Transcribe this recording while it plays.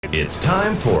It's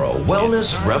time for a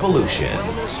Wellness Revolution.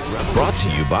 Brought to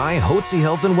you by Hotze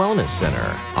Health and Wellness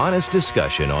Center. Honest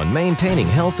discussion on maintaining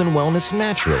health and wellness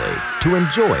naturally to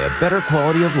enjoy a better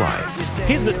quality of life.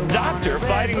 He's the doctor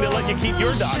fighting to let you keep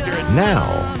your doctorate.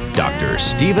 Now, Dr.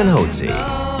 Stephen Hotze.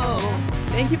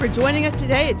 Thank you for joining us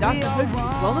today at Dr. Hotze's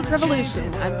Wellness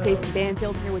Revolution. I'm Stacey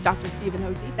Banfield here with Dr. Stephen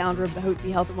Hotze, founder of the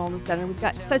Hotze Health and Wellness Center. We've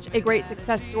got such a great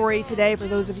success story today for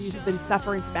those of you who've been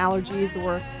suffering from allergies,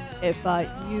 or if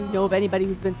you know of anybody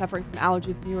who's been suffering from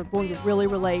allergies, and you are going to really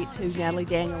relate to Natalie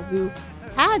Daniel, who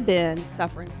had been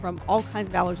suffering from all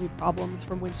kinds of allergy problems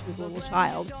from when she was a little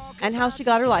child, and how she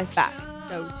got her life back.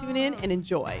 So tune in and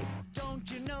enjoy.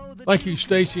 Thank you,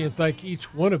 Stacey, and thank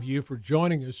each one of you for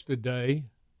joining us today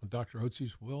on Dr.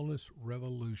 Hotze's Wellness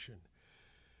Revolution.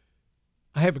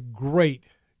 I have a great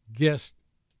guest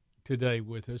today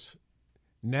with us,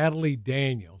 Natalie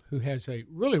Daniel, who has a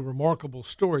really remarkable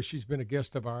story. She's been a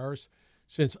guest of ours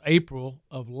since April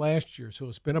of last year, so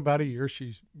it's been about a year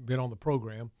she's been on the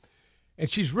program.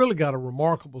 And she's really got a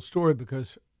remarkable story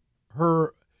because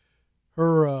her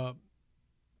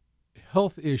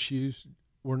health issues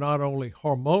were not only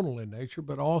hormonal in nature,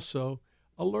 but also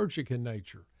allergic in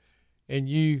nature. And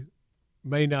you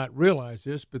may not realize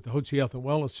this, but the Hotze Health and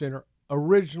Wellness Center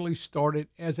originally started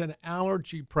as an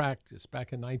allergy practice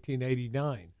back in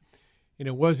 1989. And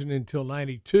it wasn't until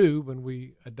 92 when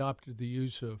we adopted the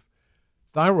use of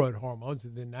thyroid hormones,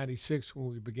 and then 96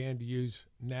 when we began to use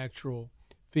natural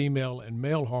female and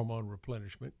male hormone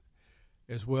replenishment,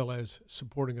 as well as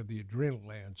supporting of the adrenal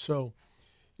gland. So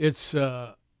it's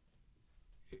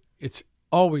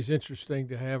always interesting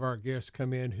to have our guests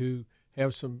come in who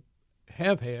have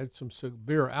had some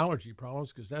severe allergy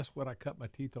problems, because that's what I cut my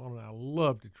teeth on, and I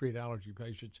love to treat allergy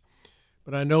patients.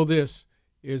 But I know this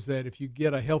is that if you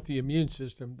get a healthy immune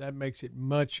system, that makes it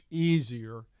much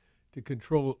easier to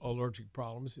control allergic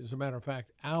problems. As a matter of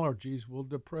fact, allergies will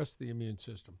depress the immune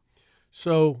system.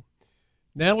 So,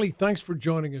 Natalie, thanks for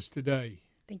joining us today.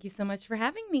 Thank you so much for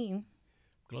having me.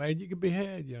 Glad you could be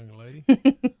had, young lady.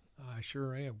 I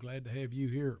sure am. Glad to have you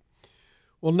here.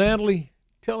 Well, Natalie,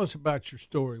 tell us about your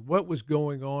story. What was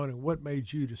going on and what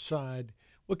made you decide?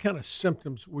 What kind of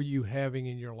symptoms were you having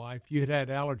in your life? You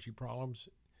had allergy problems.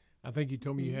 I think you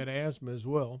told me you had asthma as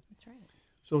well. That's right.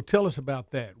 So tell us about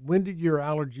that. When did your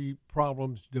allergy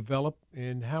problems develop,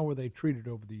 and how were they treated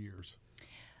over the years?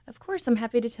 Of course, I'm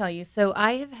happy to tell you. So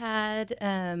I have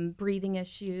had breathing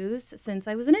issues since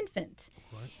I was an infant.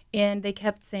 Right. And they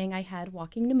kept saying I had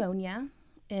walking pneumonia.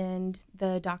 And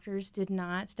the doctors did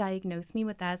not diagnose me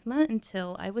with asthma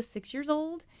until I was 6 years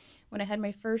old, when I had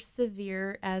my first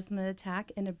severe asthma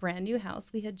attack in a brand new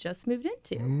house we had just moved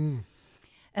into.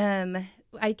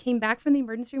 I came back from the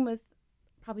emergency room with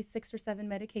probably 6 or 7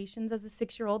 medications as a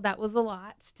 6-year-old. That was a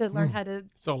lot to learn how to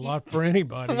It's a lot for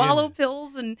anybody. swallow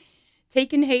pills and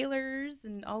take inhalers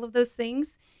and all of those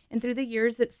things. And through the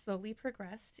years, it slowly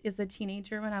progressed. As a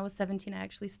teenager, when I was 17, I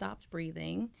actually stopped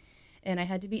breathing, and I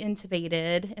had to be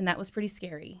intubated, and that was pretty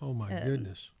scary. Oh, my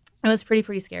goodness. It was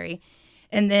pretty scary.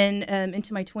 And then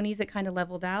into my 20s, it kind of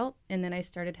leveled out, and then I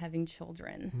started having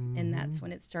children, and that's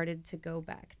when it started to go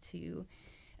back to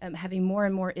having more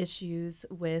and more issues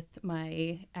with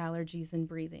my allergies and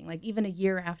breathing. Like even a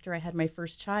year after I had my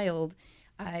first child,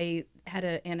 I had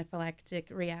an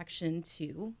anaphylactic reaction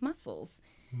to mussels.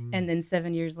 And then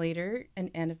 7 years later, an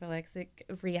anaphylactic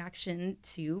reaction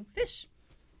to fish.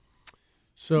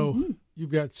 So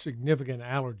you've got significant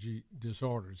allergy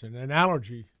disorders. And an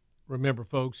allergy, remember,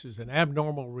 folks, is an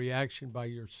abnormal reaction by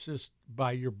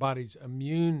your body's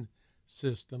immune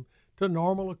system to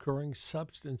normal occurring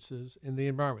substances in the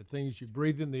environment. Things you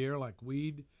breathe in the air like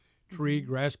weed, tree,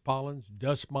 grass pollens,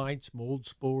 dust mites, mold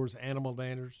spores, animal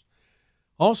danders.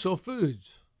 Also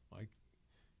foods, like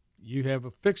you have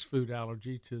a fixed food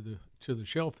allergy to the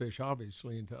shellfish,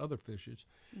 obviously, and to other fishes.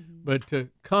 But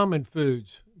common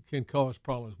foods can cause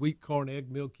problems. Wheat, corn,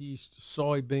 egg, milk, yeast,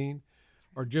 soybean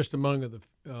are just among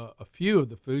a few of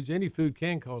the foods. Any food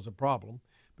can cause a problem,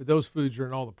 but those foods are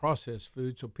in all the processed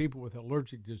foods, so people with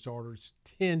allergic disorders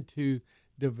tend to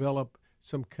develop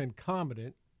some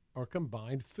concomitant or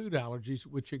combined food allergies,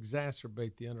 which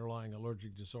exacerbate the underlying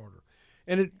allergic disorder.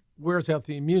 And it wears out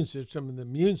the immune system, and the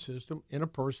immune system in a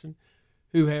person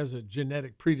who has a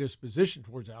genetic predisposition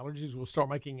towards allergies will start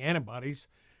making antibodies,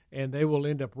 and they will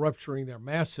end up rupturing their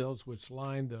mast cells, which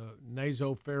line the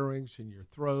nasopharynx in your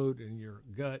throat and your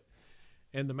gut.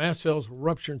 And the mast cells will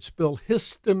rupture and spill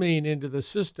histamine into the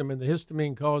system, and the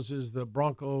histamine causes the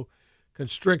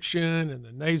bronchoconstriction and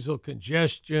the nasal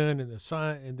congestion, and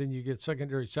then you get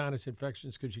secondary sinus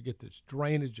infections because you get this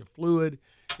drainage of fluid.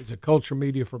 It's a culture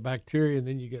media for bacteria, and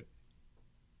then you get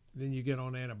then you get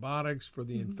on antibiotics for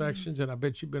the infections, and I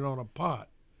bet you've been on a pot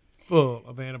full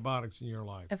of antibiotics in your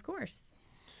life. Of course.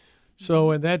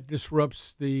 So, and that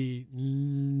disrupts the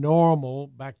normal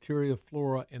bacteria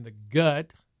flora in the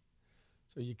gut.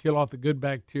 So you kill off the good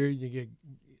bacteria, you get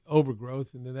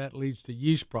overgrowth, and then that leads to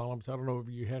yeast problems. I don't know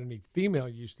if you had any female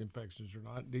yeast infections or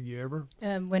not. Did you ever?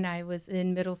 When I was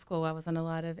in middle school, I was on a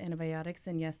lot of antibiotics,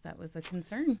 and yes, that was a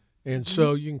concern. And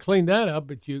so you can clean that up,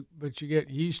 but you get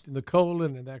yeast in the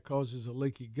colon, and that causes a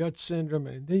leaky gut syndrome,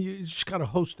 and then you just got a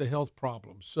host of health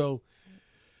problems. So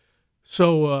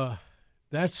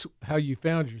that's how you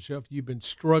found yourself. You've been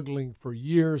struggling for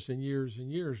years and years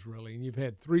and years, really, and you've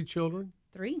had 3 children?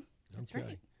 3. That's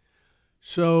right.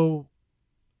 So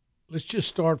let's just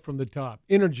start from the top.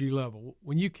 Energy level.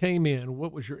 When you came in,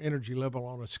 what was your energy level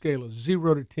on a scale of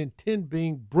 0 to 10? 10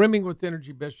 being brimming with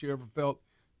energy, best you ever felt,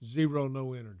 0,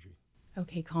 no energy.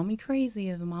 Okay, call me crazy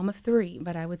of a mom of 3,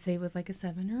 but I would say it was like a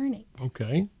 7 or an 8.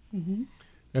 Okay.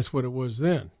 That's what it was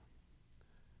then.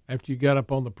 After you got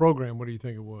up on the program, what do you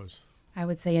think it was? I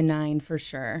would say a 9 for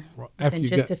sure. After in you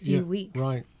just got, a few weeks.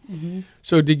 Right.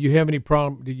 So did you have any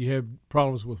problem? Did you have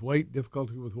problems with weight,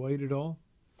 difficulty with weight at all?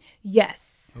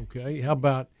 Yes. Okay. How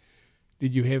about,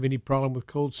 did you have any problem with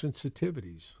cold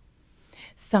sensitivities?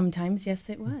 Sometimes, yes,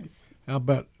 it was. How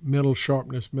about mental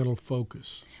sharpness, mental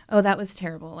focus? Oh, that was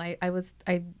terrible. I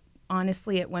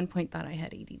honestly at one point thought I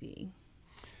had ADD.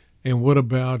 And what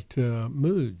about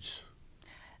moods?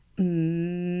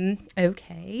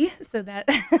 Okay. So that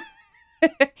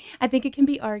I think it can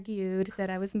be argued that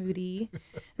I was moody.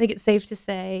 I think it's safe to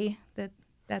say that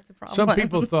that's a problem. Some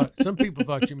people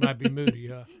thought you might be moody,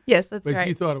 huh? Yes, that's but right. But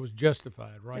you thought it was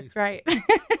justified, right? That's right.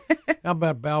 How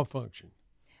about bowel function?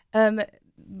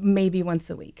 Maybe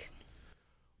once a week.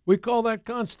 We call that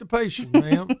constipation,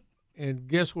 ma'am. And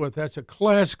guess what? That's a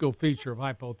classical feature of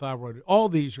hypothyroidism. All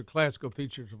these are classical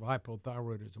features of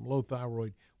hypothyroidism, low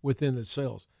thyroid within the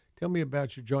cells. Tell me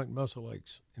about your joint muscle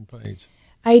aches and pains.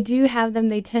 I do have them.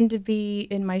 They tend to be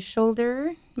in my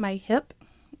shoulder, my hip.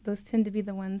 Those tend to be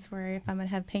the ones where if I'm going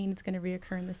to have pain, it's going to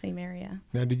reoccur in the same area.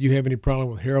 Now, did you have any problem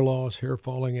with hair loss, hair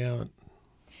falling out?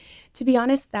 To be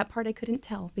honest, that part I couldn't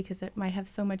tell because it might have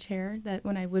so much hair that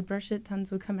when I would brush it,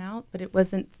 tons would come out, but it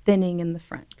wasn't thinning in the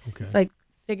front. Okay. So I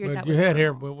figured that was you had normal.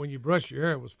 hair, but when you brushed your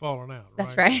hair, it was falling out, right?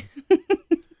 That's right.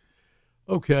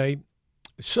 Okay.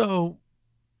 So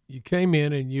you came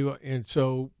in and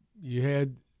so you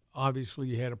had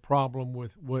a problem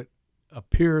with what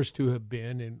appears to have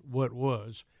been and what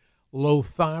was low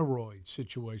thyroid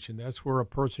situation. That's where a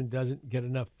person doesn't get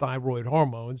enough thyroid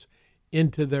hormones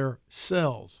into their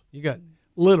cells. You got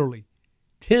literally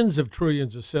tens of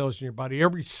trillions of cells in your body.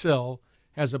 Every cell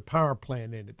has a power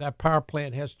plant in it. That power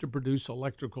plant has to produce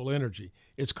electrical energy.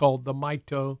 It's called the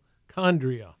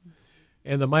mitochondria.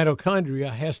 And the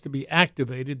mitochondria has to be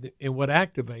activated, and what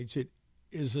activates it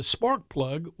is a spark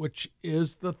plug, which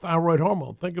is the thyroid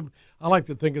hormone. I like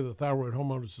to think of the thyroid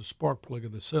hormone as the spark plug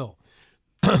of the cell.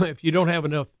 If you don't have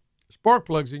enough spark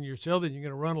plugs in your cell, then you're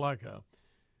going to run like a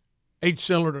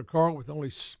 8-cylinder car with only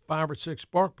 5 or 6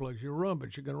 spark plugs. You'll run,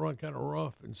 but you're going to run kind of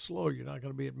rough and slow. You're not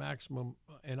going to be at maximum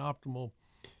and optimal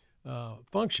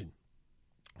function.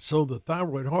 So the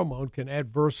thyroid hormone can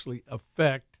adversely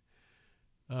affect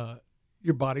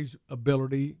your body's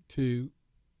ability to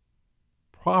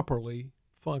properly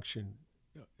function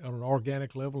on an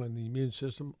organic level in the immune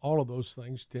system. All of those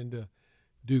things tend to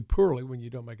do poorly when you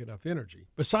don't make enough energy.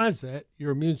 Besides that,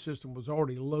 your immune system was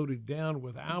already loaded down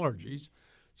with allergies,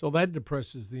 so that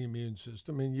depresses the immune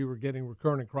system, and you were getting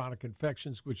recurrent and chronic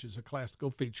infections, which is a classical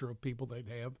feature of people that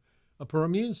have a poor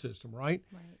immune system, right?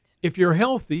 Right. If you're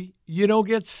healthy, you don't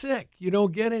get sick. You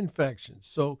don't get infections.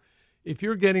 So if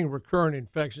you're getting recurrent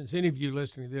infections, any of you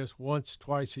listening to this once,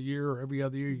 twice a year, or every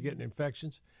other year you're getting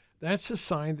infections, that's a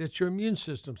sign that your immune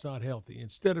system's not healthy.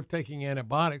 Instead of taking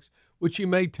antibiotics, which you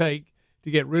may take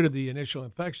to get rid of the initial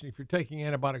infection, if you're taking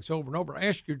antibiotics over and over,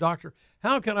 ask your doctor,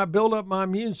 how can I build up my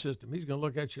immune system? He's going to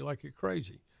look at you like you're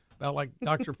crazy, about like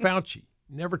Dr. Fauci.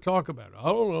 Never talk about it. I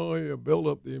don't know how you build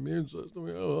up the immune system.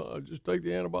 I just take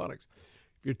the antibiotics.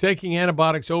 If you're taking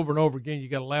antibiotics over and over again, you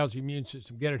got a lousy immune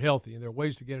system. Get it healthy, and there are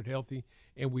ways to get it healthy,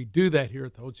 and we do that here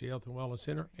at the Hotze Health and Wellness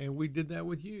Center, and we did that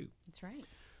with you. That's right.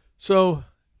 So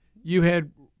you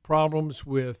had problems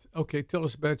with, okay, tell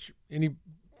us about any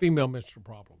female menstrual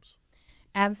problems.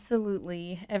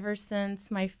 Absolutely. Ever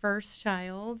since my first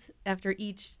child, after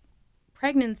each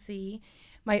pregnancy,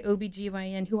 my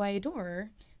OBGYN, who I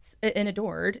adore and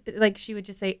adored, like she would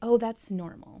just say, oh, that's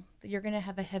normal. You're going to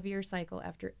have a heavier cycle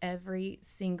after every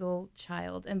single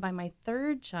child. And by my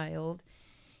third child,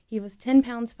 He was 10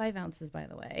 pounds, 5 ounces, by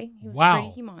the way. He was Wow.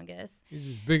 pretty humongous. He's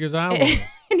as big as I was.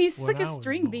 And he's when like a I was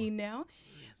string born. bean now.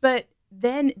 But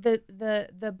then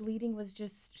the bleeding was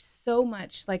just so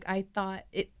much. Like I thought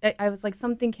I was like,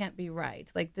 something can't be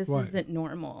right. Like this Right. isn't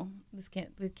normal. We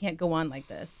can't go on like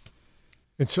this.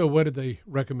 And so what did they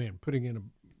recommend? Putting in a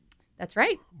That's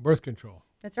right. birth control.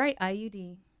 That's right.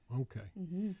 IUD. Okay.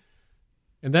 Mm-hmm.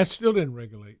 And that still didn't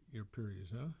regulate your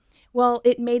periods, huh? Well,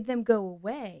 it made them go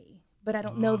away, but I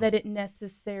don't know Ah. that it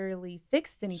necessarily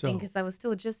fixed anything So- because I was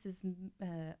still just as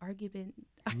Minute.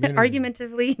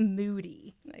 argumentatively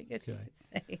moody, I guess you Okay. could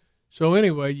say. So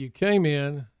anyway, you came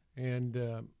in,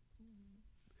 and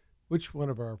which one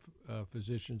of our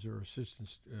physicians or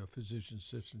physician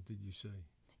assistant did you see?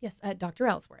 Yes, Dr.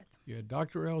 Ellsworth. You had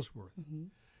Dr. Ellsworth. Mm-hmm.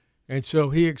 And so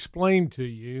he explained to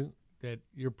you that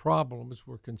your problems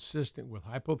were consistent with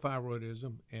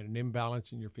hypothyroidism and an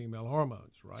imbalance in your female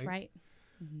hormones, right? That's right.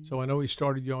 Mm-hmm. So I know he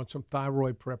started you on some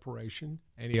thyroid preparation,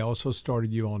 and he also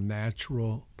started you on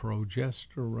natural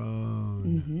progesterone,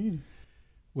 Mm-hmm.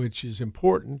 which is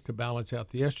important to balance out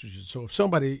the estrogen. So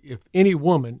if any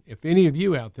woman, if any of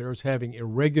you out there is having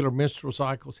irregular menstrual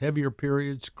cycles, heavier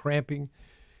periods, cramping,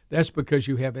 that's because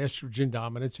you have estrogen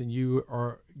dominance and you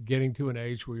are getting to an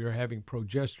age where you're having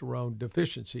progesterone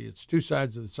deficiency. It's two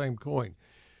sides of the same coin.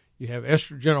 You have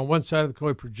estrogen on one side of the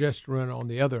coin, progesterone on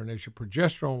the other. And as your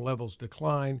progesterone levels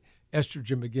decline,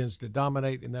 estrogen begins to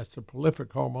dominate, and that's the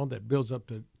prolific hormone that builds up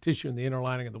the tissue in the inner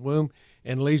lining of the womb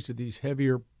and leads to these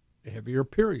heavier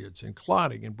periods and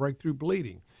clotting and breakthrough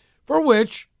bleeding, for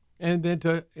which, and then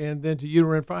to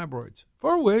uterine fibroids,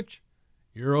 for which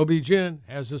your OB-GYN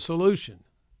has a solution.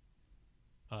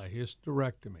 A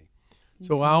hysterectomy.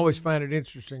 So I always find it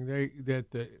interesting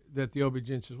that the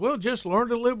OB-GYN says, well, just learn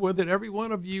to live with it. Every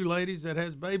one of you ladies that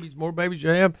has babies, more babies you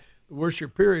have, the worse your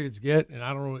periods get. And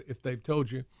I don't know if they've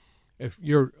told you, if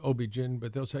you're OB-GYN,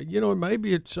 but they'll say,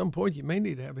 maybe at some point you may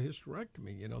need to have a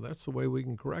hysterectomy. That's the way we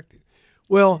can correct it.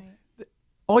 Well,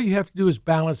 all you have to do is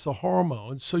balance the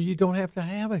hormones so you don't have to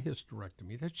have a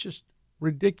hysterectomy. That's just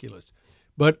ridiculous.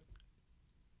 But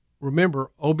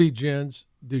remember, OB-GYNs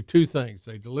do two things.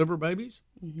 They deliver babies,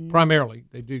 primarily.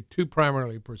 They do two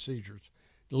primary procedures.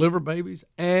 Deliver babies,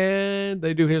 and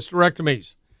they do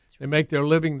hysterectomies. They make their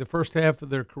living the first half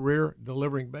of their career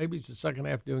delivering babies, the second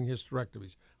half doing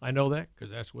hysterectomies. I know that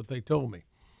because that's what they told me.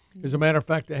 As a matter of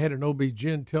fact, I had an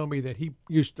OB-GYN tell me that he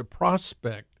used to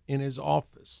prospect in his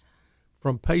office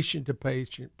from patient to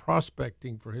patient,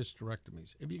 prospecting for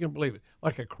hysterectomies, if you can believe it,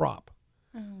 like a crop.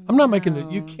 I'm not making that.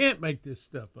 You can't make this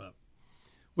stuff up,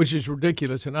 which is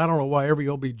ridiculous. And I don't know why every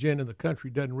OB-GYN in the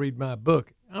country doesn't read my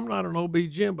book. I'm not an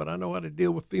OB-GYN, but I know how to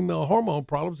deal with female hormone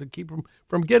problems and keep them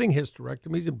from getting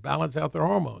hysterectomies and balance out their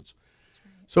hormones.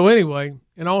 So anyway,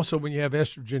 and also when you have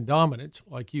estrogen dominance,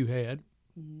 like you had,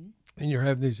 and you're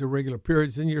having these irregular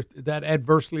periods, then that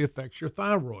adversely affects your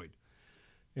thyroid.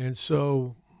 And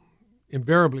so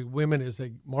invariably, women, as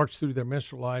they march through their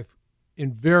menstrual life,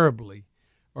 invariably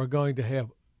are going to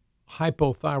have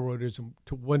hypothyroidism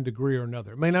to one degree or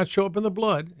another. It may not show up in the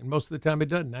blood, and most of the time it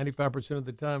doesn't. 95% of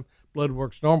the time, blood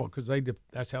work's normal because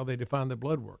that's how they define the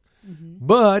blood work.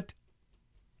 But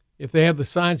if they have the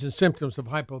signs and symptoms of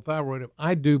hypothyroidism,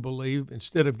 I do believe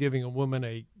instead of giving a woman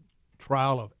a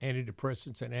trial of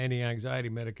antidepressants and anti-anxiety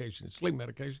medication and sleep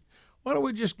medication, why don't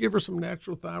we just give her some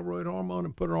natural thyroid hormone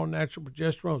and put her on natural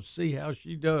progesterone, see how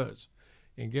she does?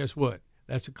 And guess what?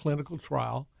 That's a clinical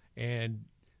trial, and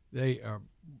they are,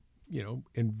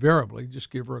 invariably just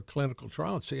give her a clinical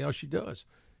trial and see how she does.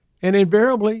 And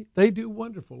invariably, they do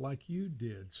wonderful like you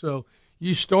did. So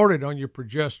you started on your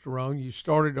progesterone, you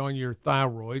started on your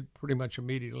thyroid pretty much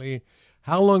immediately.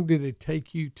 How long did it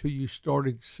take you till you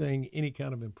started seeing any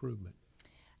kind of improvement?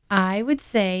 I would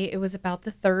say it was about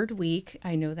the third week.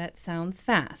 I know that sounds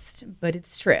fast, but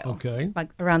it's true. Okay. Like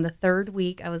around the third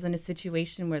week, I was in a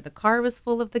situation where the car was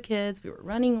full of the kids. We were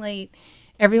running late.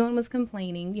 Everyone was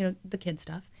complaining, the kid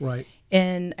stuff. Right.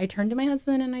 And I turned to my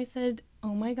husband and I said,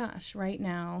 oh my gosh, right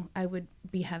now I would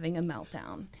be having a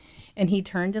meltdown. And he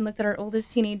turned and looked at our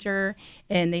oldest teenager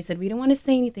and they said, we don't want to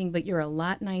say anything, but you're a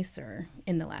lot nicer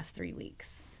in the last 3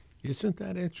 weeks. Isn't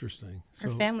that interesting? Our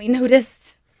family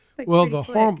noticed. Well,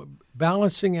 the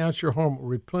balancing out your hormone,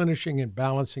 replenishing and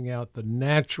balancing out the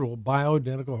natural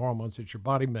bioidentical hormones that your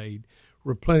body made,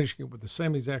 replenishing it with the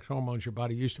same exact hormones your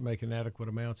body used to make in adequate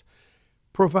amounts,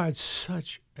 provides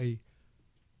such a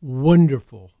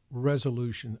wonderful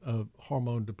resolution of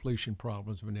hormone depletion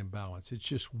problems of an imbalance. It's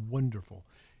just wonderful.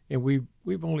 And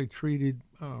we've only treated,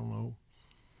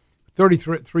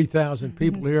 33,000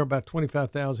 people here, about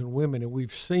 25,000 women, and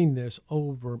we've seen this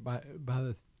over by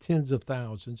the tens of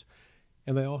thousands,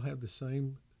 and they all have the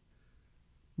same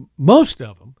most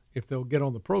of them, if they'll get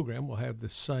on the program, will have the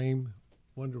same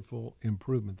wonderful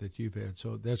improvement that you've had.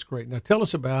 So that's great. Now tell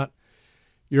us about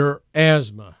your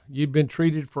asthma. You've been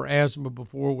treated for asthma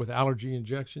before with allergy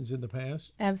injections in the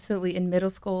past? Absolutely. In middle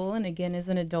school and again as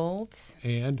an adult.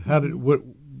 And how did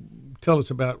tell us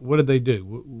about what did they do?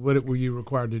 What were you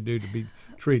required to do to be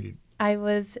treated? I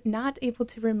was not able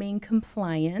to remain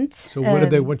compliant. So what did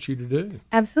they want you to do?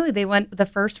 Absolutely. They went the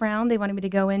first round. They wanted me to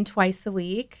go in twice a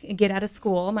week and get out of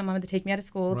school. My mom had to take me out of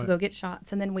school to go get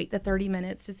shots and then wait the 30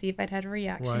 minutes to see if I'd had a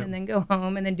reaction and then go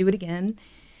home and then do it again.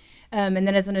 And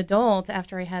then as an adult,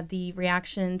 after I had the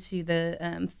reaction to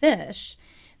the fish,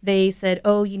 they said,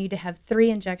 oh, you need to have 3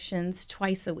 injections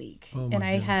twice a week. And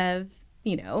I have,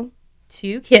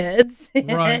 2 kids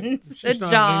and a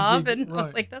job. And I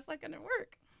was like, that's not going to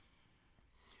work.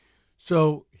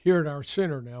 So here at our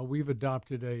center now, we've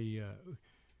adopted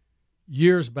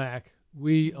years back,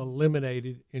 we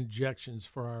eliminated injections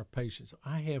for our patients.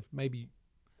 I have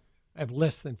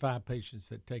less than 5 patients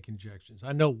that take injections.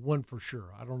 I know one for sure.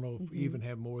 I don't know if we even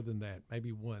have more than that,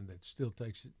 maybe one that still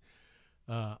takes it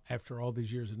after all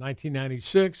these years. In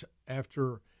 1996,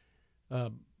 after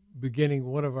beginning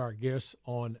one of our guests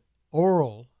on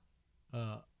oral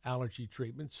allergy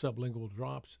treatment, sublingual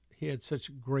drops, he had such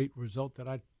a great result that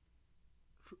I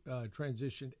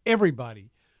transitioned everybody,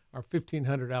 our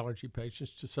 1,500 allergy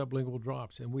patients, to sublingual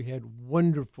drops, and we had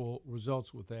wonderful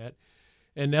results with that.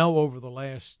 And now over the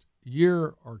last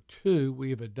year or 2, we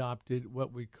have adopted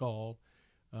what we call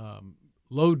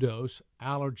low-dose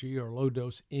allergy or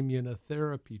low-dose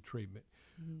immunotherapy treatment,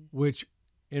 which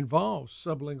involves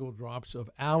sublingual drops of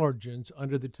allergens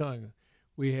under the tongue.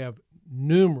 We have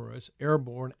numerous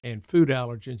airborne and food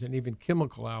allergens and even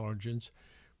chemical allergens.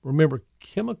 Remember,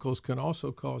 chemicals can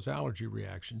also cause allergy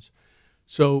reactions.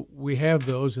 So we have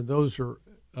those, and those are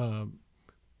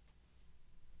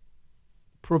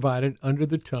provided under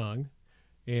the tongue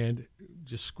and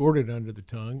just squirted under the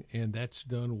tongue, and that's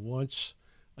done once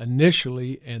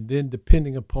initially, and then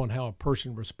depending upon how a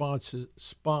person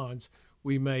responds,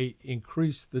 we may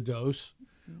increase the dose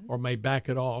or may back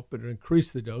it off, but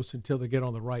increase the dose until they get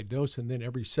on the right dose, and then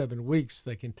every 7 weeks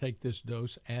they can take this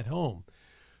dose at home.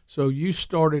 So you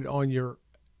started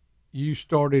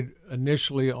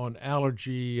initially on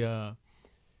allergy, our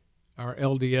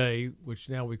LDA, which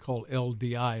now we call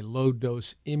LDI,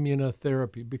 low-dose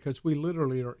immunotherapy, because we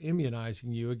literally are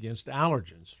immunizing you against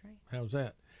allergens. Right. How's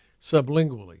that?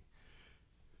 Sublingually.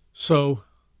 So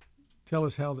tell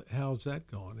us how's that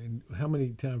gone, and how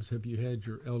many times have you had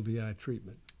your LDI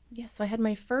treatment? Yes, so I had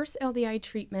my first LDI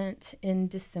treatment in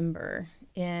December,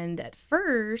 and at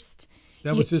first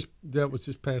that was just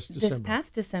past December. This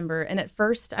past December, and at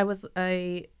first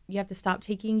you have to stop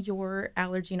taking your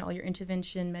allergy and all your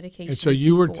intervention medications. And so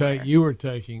you were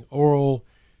taking oral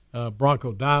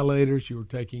bronchodilators, you were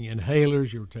taking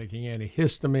inhalers, you were taking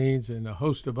antihistamines, and a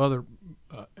host of other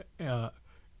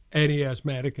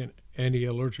anti-asthmatic and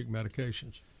anti-allergic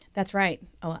medications. That's right,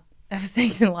 a lot. I was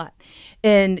taking a lot.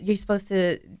 And you're supposed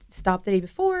to stop the day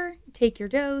before, take your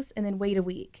dose, and then wait a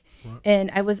week. Right.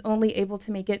 And I was only able to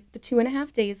make it the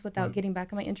 2.5 days without getting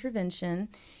back on my intervention.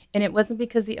 And it wasn't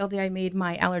because the LDI made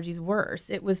my allergies worse.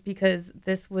 It was because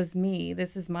this was me.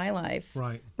 This is my life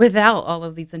without all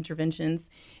of these interventions.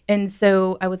 And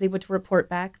so I was able to report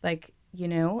back, like,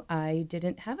 I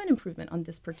didn't have an improvement on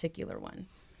this particular one.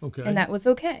 Okay. And that was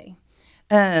okay.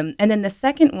 And then the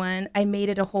second one, I made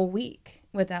it a whole week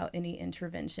without any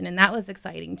intervention, and that was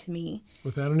exciting to me.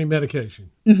 Without any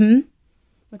medication? Mm-hmm.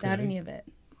 Without any of it.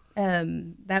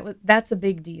 That's a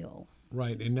big deal.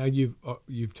 Right, and now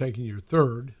you've taken your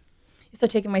third. So I've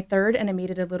taken my third, and I made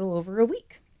it a little over a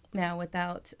week now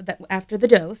without that after the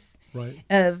dose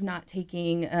of not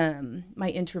taking my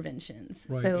interventions.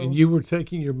 Right, so, and you were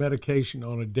taking your medication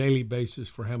on a daily basis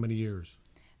for how many years?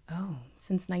 Oh,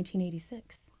 since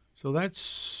 1986. So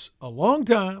that's a long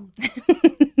time.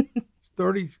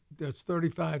 That's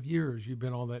 35 years you've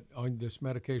been on this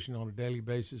medication on a daily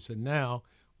basis, and now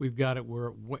we've got it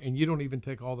and you don't even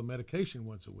take all the medication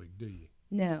once a week, do you?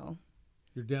 No.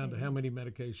 You're down to how many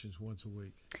medications once a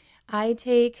week? I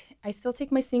still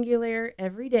take my Singulair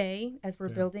every day as we're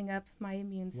building up my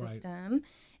immune system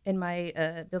and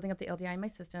my building up the LDI in my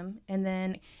system, and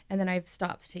then I've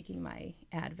stopped taking my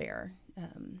Advair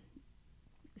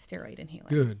steroid inhaler.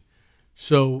 Good.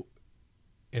 So,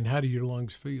 and how do your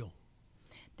lungs feel?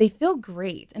 They feel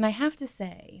great. And I have to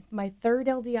say, my third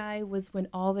LDI was when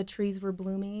all the trees were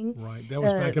blooming. Right. That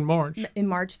was back in March. In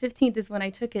March 15th is when I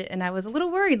took it. And I was a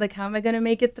little worried, like, how am I going to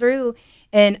make it through?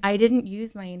 And I didn't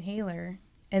use my inhaler.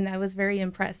 And I was very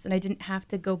impressed. And I didn't have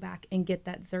to go back and get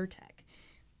that Zyrtec.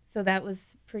 So that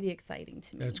was pretty exciting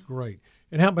to me. That's great.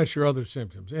 And how about your other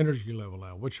symptoms? Energy level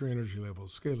now. What's your energy level?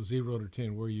 Scale of 0 to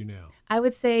 10. Where are you now? I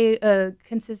would say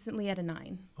consistently at a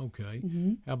 9. Okay.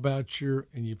 Mm-hmm. How about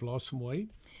and you've lost some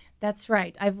weight? That's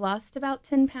right. I've lost about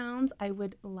 10 pounds. I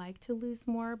would like to lose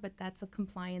more, but that's a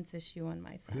compliance issue on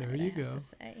my side. There you I have go. to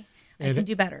say. I can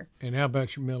do better. And how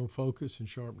about your mental focus and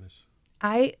sharpness?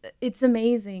 It's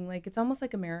amazing. Like, it's almost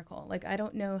like a miracle. Like, I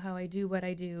don't know how I do what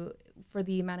I do for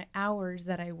the amount of hours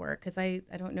that I work. Because I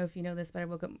don't know if you know this, but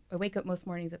I wake up most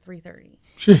mornings at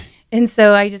 3:30. And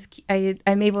so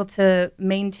I'm able to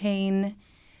maintain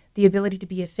the ability to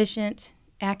be efficient,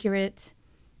 accurate,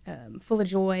 full of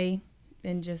joy,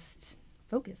 and just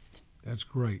focused. That's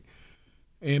great.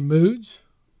 And moods?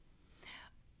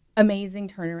 Amazing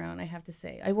turnaround, I have to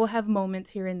say. I will have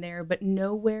moments here and there, but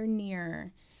nowhere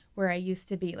near where I used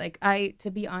to be. Like,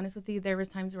 to be honest with you, there was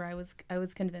times where I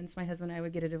was convinced my husband and I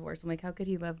would get a divorce. I'm like, how could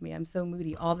he love me? I'm so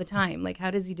moody all the time. Like,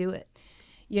 how does he do it?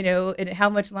 You know, and how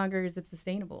much longer is it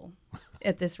sustainable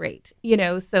at this rate? You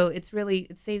know, so it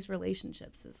saves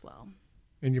relationships as well.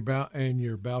 And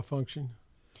your bowel function?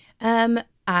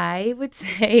 I would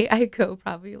say I go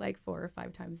probably like 4 or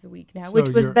 5 times a week now, which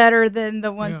was better than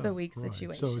the once a week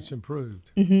situation. So it's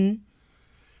improved. Mm-hmm.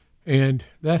 And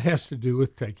that has to do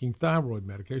with taking thyroid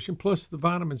medication, plus the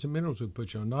vitamins and minerals we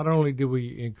put you on. Not only do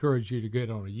we encourage you to get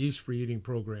on a yeast-free eating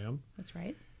program. That's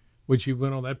right. Which you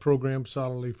went on that program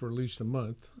solidly for at least a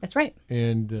month. That's right.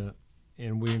 And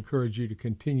we encourage you to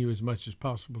continue as much as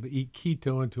possible to eat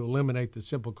keto and to eliminate the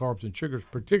simple carbs and sugars,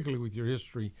 particularly with your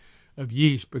history of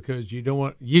yeast, because you don't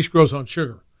want yeast grows on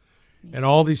sugar. Yeah. And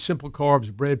all these simple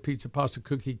carbs, bread, pizza, pasta,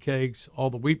 cookie, cakes, all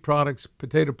the wheat products,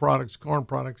 potato products, corn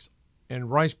products, and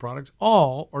rice products,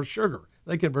 all are sugar.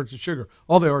 They convert to sugar.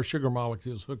 All they are sugar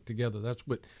molecules hooked together. That's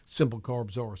what simple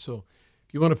carbs are. So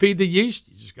if you want to feed the yeast,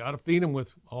 you just got to feed them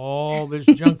with all this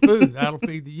junk food. That'll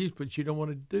feed the yeast, but you don't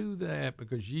want to do that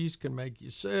because yeast can make you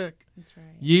sick. That's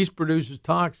right. Yeast produces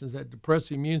toxins that depress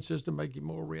the immune system, make you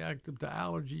more reactive to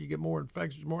allergy. You get more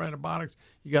infections, more antibiotics.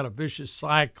 You got a vicious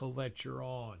cycle that you're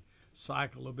on.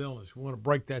 Cycle of illness. We want to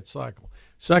break that cycle.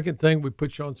 Second thing, we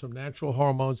put you on some natural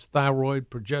hormones, thyroid,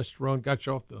 progesterone, got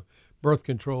you off the birth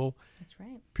control. That's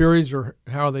right. Periods,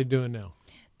 how are they doing now?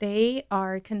 They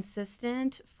are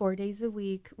consistent 4 days a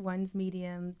week. One's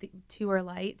medium, 2 are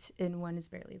light, and 1 is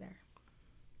barely there.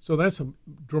 So that's a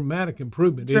dramatic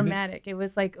improvement, Dramatic. Isn't it? It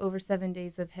was like over 7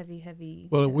 days of heavy.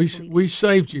 Well, we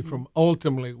saved you from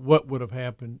ultimately what would have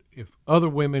happened if other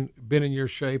women been in your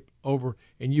shape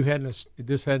and you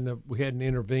we hadn't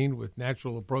intervened with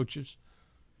natural approaches.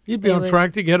 You'd be on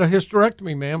track to get a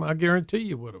hysterectomy, ma'am. I guarantee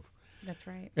you would have. That's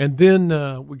right. And then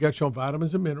we got you on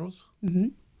vitamins and minerals,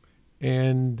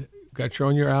 and got you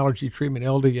on your allergy treatment,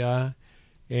 LDI,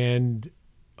 and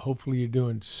hopefully you're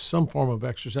doing some form of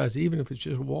exercise, even if it's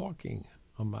just walking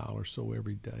a mile or so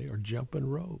every day, or jumping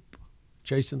rope,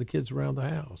 chasing the kids around the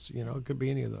house. You know, it could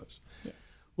be any of those. Yes.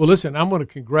 Well, listen, I'm going to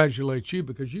congratulate you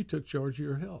because you took charge of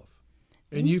your health.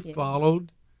 And you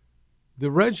followed the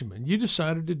regimen. You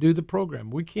decided to do the program.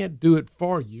 We can't do it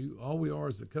for you. All we are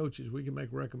is the coaches. We can make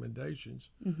recommendations.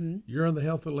 Mm-hmm. You're in the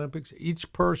Health Olympics.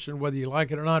 Each person, whether you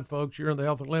like it or not, folks, you're in the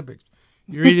Health Olympics.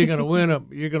 You're either going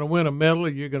to win a medal, or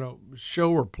you're going to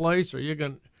show or place, or you're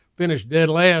going to finish dead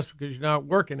last because you're not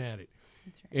working at it.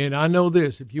 That's right. And I know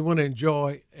this: if you want to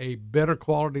enjoy a better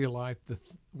quality of life,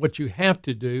 what you have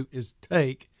to do is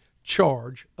take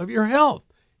charge of your health.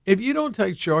 If you don't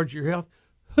take charge of your health,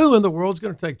 who in the world is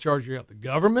going to take charge of your health? The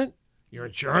government? Your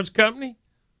insurance company?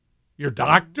 Your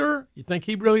doctor? You think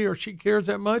he really or she cares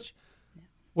that much?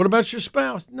 What about your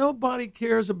spouse? Nobody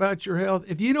cares about your health.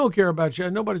 If you don't care about your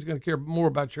health, nobody's going to care more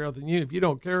about your health than you. If you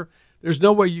don't care, there's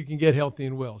no way you can get healthy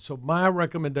and well. So my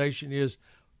recommendation is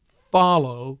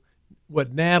follow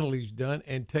what Natalie's done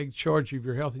and take charge of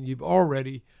your health. And you've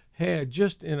already had,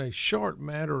 just in a short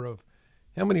matter of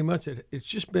how many months? It's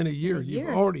just been a year. You've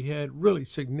already had really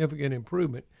significant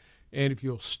improvement. And if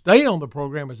you'll stay on the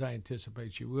program, as I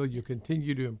anticipate you will, you'll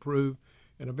continue to improve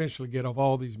and eventually get off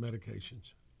all these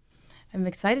medications. I'm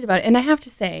excited about it. And I have to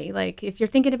say, like, if you're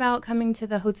thinking about coming to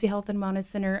the Hotze Health and Wellness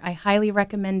Center, I highly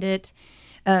recommend it.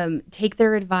 Take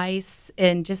their advice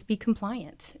and just be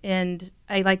compliant. And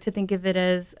I like to think of it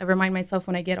as, I remind myself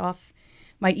when I get off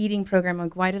my eating program,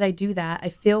 like, why did I do that? I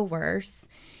feel worse.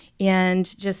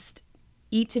 And just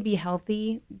eat to be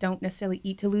healthy. Don't necessarily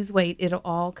eat to lose weight. It'll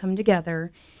all come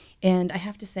together. And I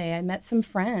have to say, I met some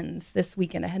friends this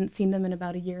weekend. I hadn't seen them in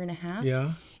about 1.5 years.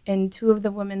 Yeah. And 2 of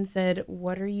the women said,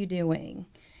 "What are you doing?"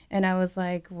 And I was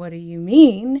like, "What do you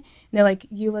mean?" And they're like,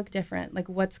 "You look different. Like,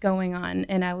 what's going on?"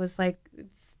 And I was like,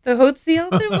 "The Hotze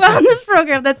Health and Wellness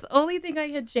program." That's the only thing I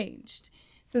had changed.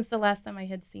 since the last time I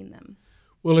had seen them.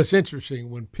 Well, it's interesting.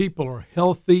 When people are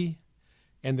healthy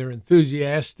and they're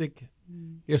enthusiastic,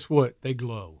 guess what? They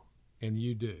glow, and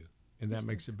you do, and that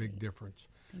makes a big difference.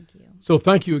 Thank you. So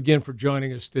thank you again for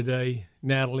joining us today,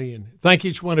 Natalie, and thank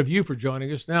each one of you for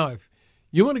joining us. Now, if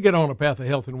you want to get on a path of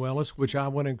health and wellness, which I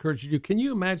want to encourage you to do, can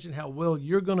you imagine how well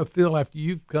you're going to feel after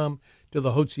you've come to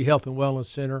the Hotze Health and Wellness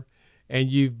Center and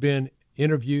you've been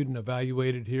interviewed and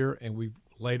evaluated here, and we've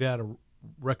laid out a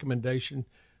recommendation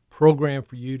program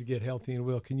for you to get healthy and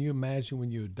well? Can you imagine when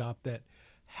you adopt that,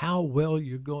 how well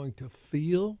you're going to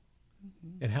feel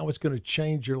and how it's going to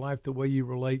change your life, the way you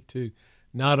relate to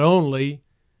not only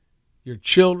your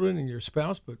children and your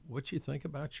spouse, but what you think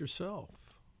about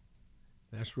yourself?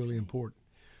 That's really important.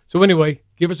 So anyway,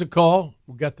 give us a call.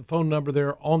 We've got the phone number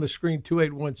there on the screen,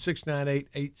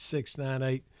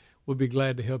 281-698-8698. We'll be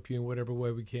glad to help you in whatever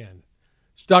way we can.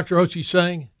 It's Dr. Hotze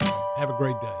saying, have a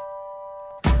great day.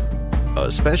 A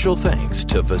special thanks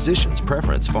to Physicians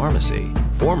Preference Pharmacy,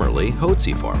 formerly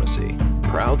Hotze Pharmacy,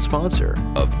 proud sponsor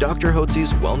of Dr.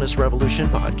 Hotze's Wellness Revolution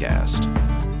podcast.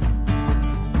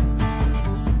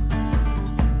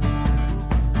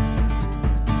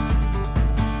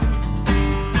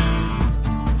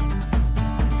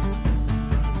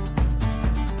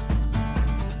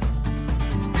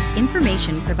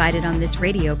 Information provided on this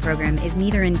radio program is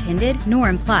neither intended nor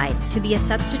implied to be a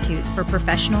substitute for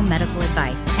professional medical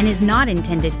advice and is not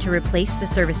intended to replace the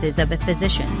services of a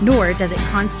physician, nor does it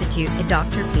constitute a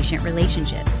doctor-patient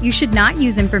relationship. You should not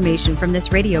use information from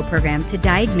this radio program to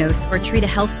diagnose or treat a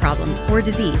health problem or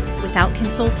disease without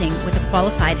consulting with a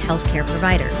qualified healthcare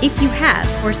provider. If you have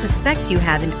or suspect you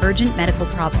have an urgent medical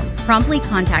problem, promptly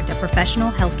contact a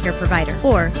professional healthcare provider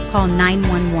or call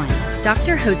 911.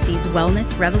 Dr. Hotze's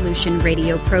Wellness Revolution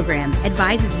radio program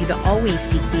advises you to always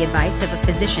seek the advice of a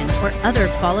physician or other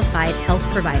qualified health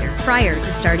provider prior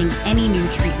to starting any new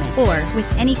treatment or with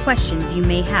any questions you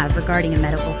may have regarding a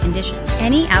medical condition.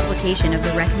 Any application of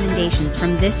the recommendations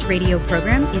from this radio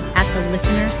program is at the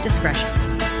listener's discretion.